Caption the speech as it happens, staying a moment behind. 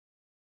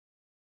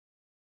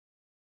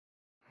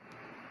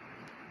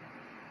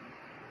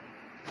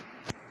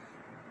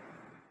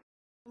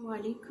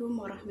ወአለይኩም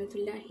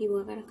ወራህመቱላሂ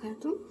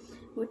ወበረካቱ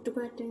ውድ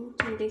ጓደኞቼ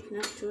እንዴት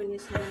ናችሁ? እኔ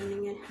ሰላም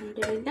ነኝ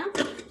አልሐምዱሊላህ።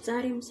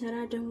 ዛሬም ሰራ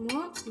ደግሞ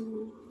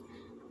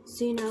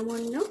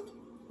ሲናሞን ነው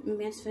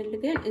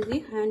የሚያስፈልገን።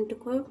 እዚህ አንድ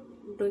ኮብ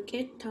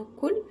ዱቄት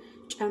ተኩል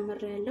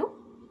ጨምሬያለሁ።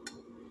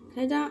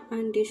 ከዛ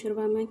አንድ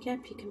የሾርባ ማንኪያ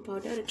ቤኪንግ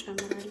ፓውደር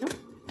ጨምራለሁ።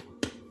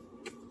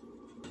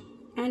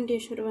 አንድ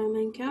የሾርባ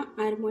ማንኪያ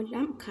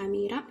አልሞላም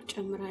ካሜራ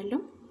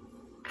ጨምራለሁ።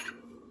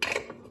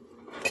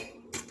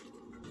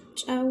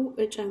 ጨው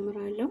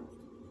ጨምራለሁ።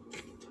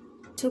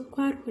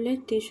 ስኳር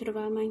 2 የሾርባ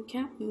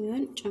ማንኪያ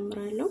የሚሆን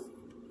ጨምራለሁ።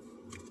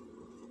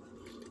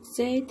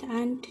 ዘይት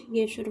 1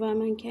 የሾርባ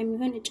ማንኪያ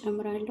የሚሆን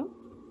ጨምራለሁ።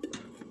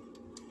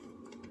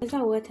 ከዛ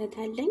ወተት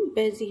አለኝ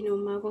በዚህ ነው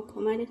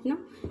ማቦካው ማለት ነው።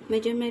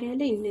 መጀመሪያ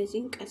ላይ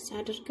እነዚህን ቀስ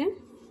አድርገን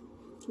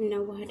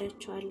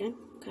እናዋህዳቸዋለን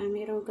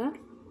ካሜራው ጋር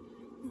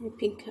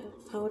ፒንክ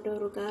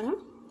ፓውደሩ ጋር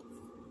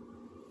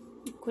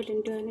እኩል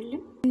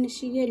እንዲሆንልን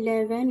ትንሽዬ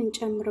ለበን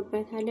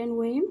እንጨምርበታለን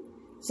ወይም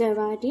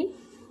ዘባዴ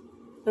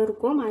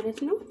እርጎ ማለት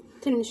ነው።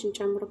 ትንሽ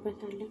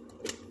እንጨምርበታለን።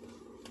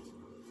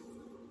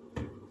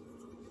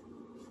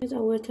 ከዛ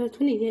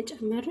ወተቱን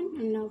እየጨመርን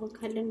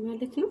እናወካለን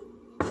ማለት ነው።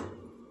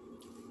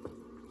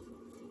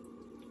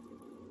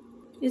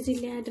 እዚህ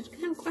ላይ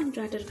አድርገን ቆንጆ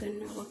አድርገን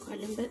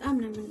እናወካለን። በጣም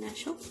ነው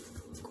የምናሸው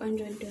ቆንጆ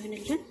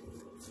እንዲሆንልን።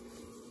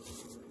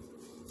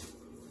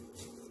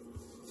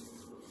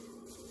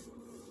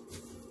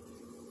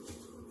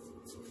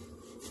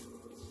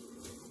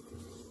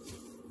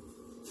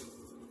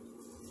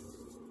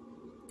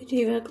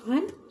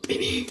 ይበቃዋል።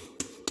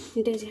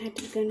 እንደዚህ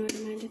አድርገናል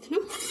ማለት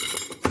ነው።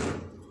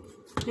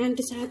 አንድ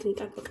ሰዓት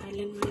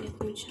እንጠብቃለን ማለት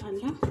ነው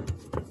ኢንሻአላህ።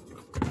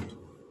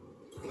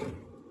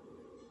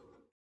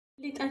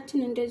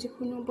 ሊጣችን እንደዚህ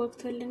ሆኖ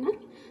ቦክቶልናል።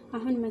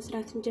 አሁን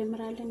መስራት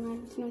እንጀምራለን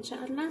ማለት ነው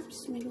ኢንሻአላህ።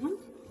 ቢስሚላህ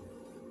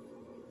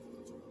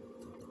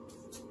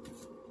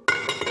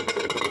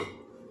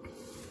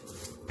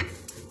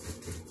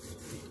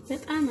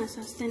በጣም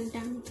አሳስተን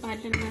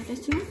እንዳምጣለን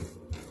ማለት ነው።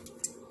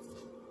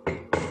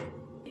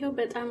 ይሄው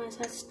በጣም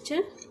አሳስቼ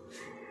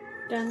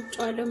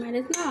ዳምጫለሁ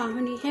ማለት ነው።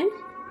 አሁን ይሄ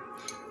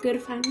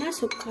ግርፋና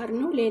ስኳር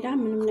ነው፣ ሌላ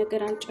ምንም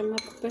ነገር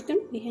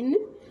አልጨመርኩበትም።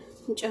 ይሄንን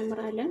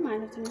እንጨምራለን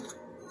ማለት ነው።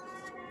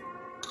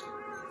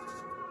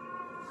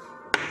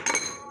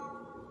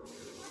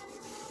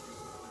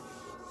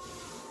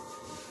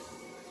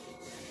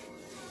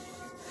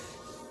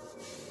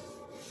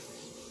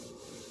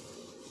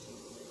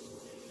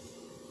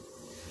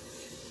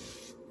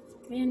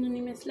 ይሄንን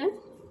ይመስላል።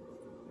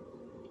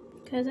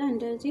 ከዛ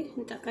እንደዚህ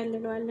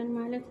እንጠቀልለዋለን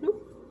ማለት ነው።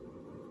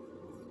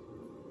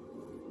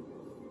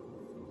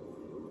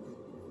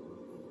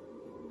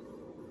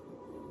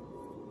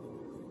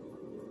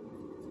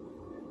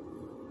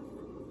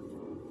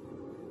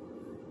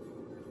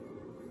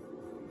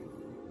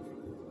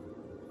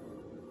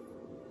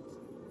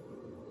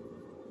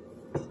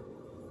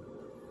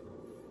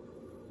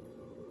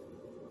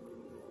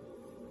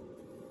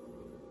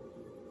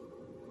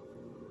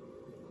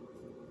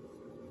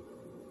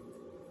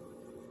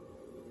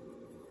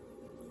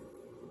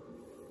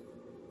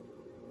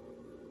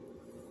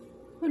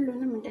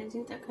 ሁሉንም እንደዚህ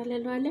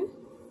እንጠቀልለዋለን።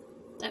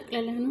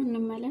 ጠቅልለነው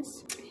እንመለስ።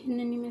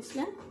 ይሄንን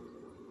ይመስላል።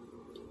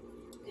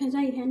 ከዛ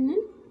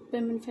ይሄንን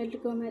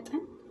በመንፈልገው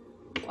መጠን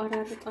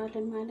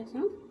ቆራርጠዋለን ማለት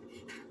ነው።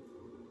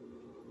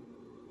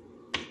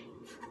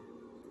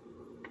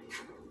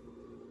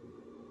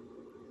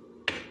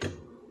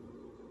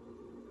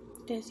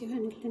 እንደዚህ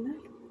ይሆንልናል።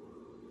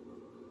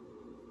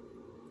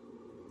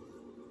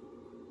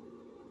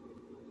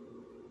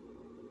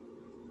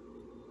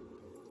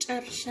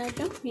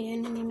 ጨርሻለሁ።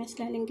 ይሄንን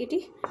ይመስላል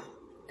እንግዲህ።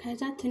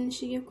 ከዛ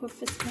ትንሽዬ ኮፍ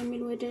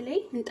እስከሚል ወደ ላይ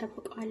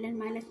እንጠብቀዋለን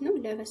ማለት ነው።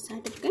 ለበስ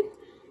አድርገን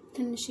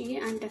ትንሽዬ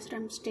 15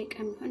 ደቂቃ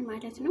የሚሆን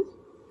ማለት ነው።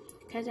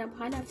 ከዛ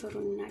በኋላ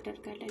ፍሩን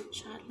እናደርጋለን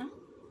ኢንሻአላህ።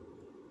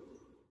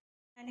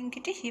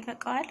 እንግዲህ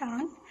ይበቃዋል።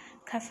 አሁን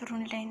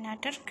ከፍሩን ላይ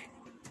እናደርግ።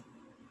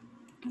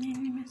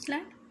 ይሄን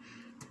ይመስላል።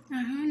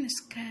 አሁን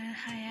እስከ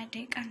 20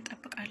 ደቂቃ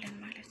እንጠብቃለን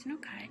ማለት ነው።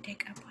 ከ20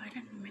 ደቂቃ በኋላ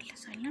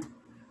እንመለሳለን።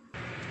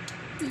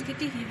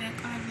 እንግዲህ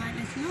ይበቃል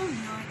ማለት ነው።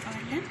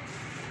 እናወጣለን።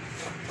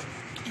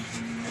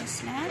 ይሄን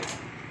ይመስላል።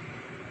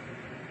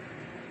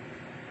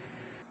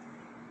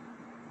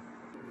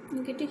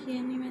 እንግዲህ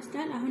ይሄን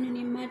ይመስላል። አሁን እኔ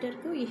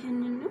የማደርገው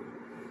ይሄንን ነው።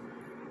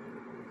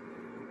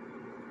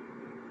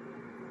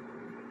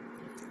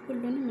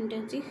 ሁሉንም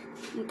እንደዚህ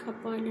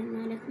እንቀባዋለን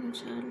ማለት ነው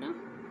ኢንሻአላህ።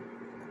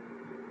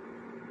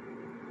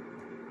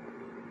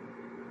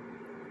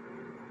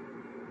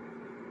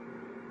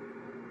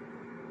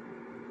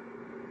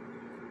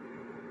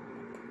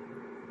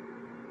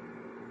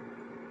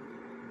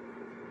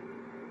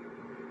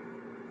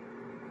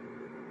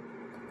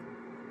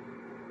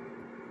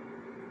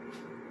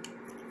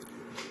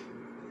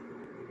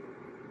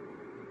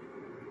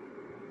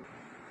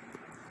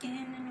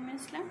 ይሄንን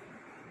ይመስላል።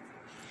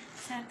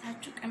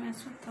 ሰርታችሁ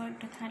ቀመሱት፣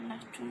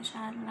 ተወዱታላችሁ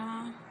ኢንሻአላህ።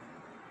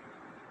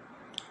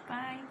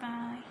 ባይ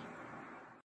ባይ።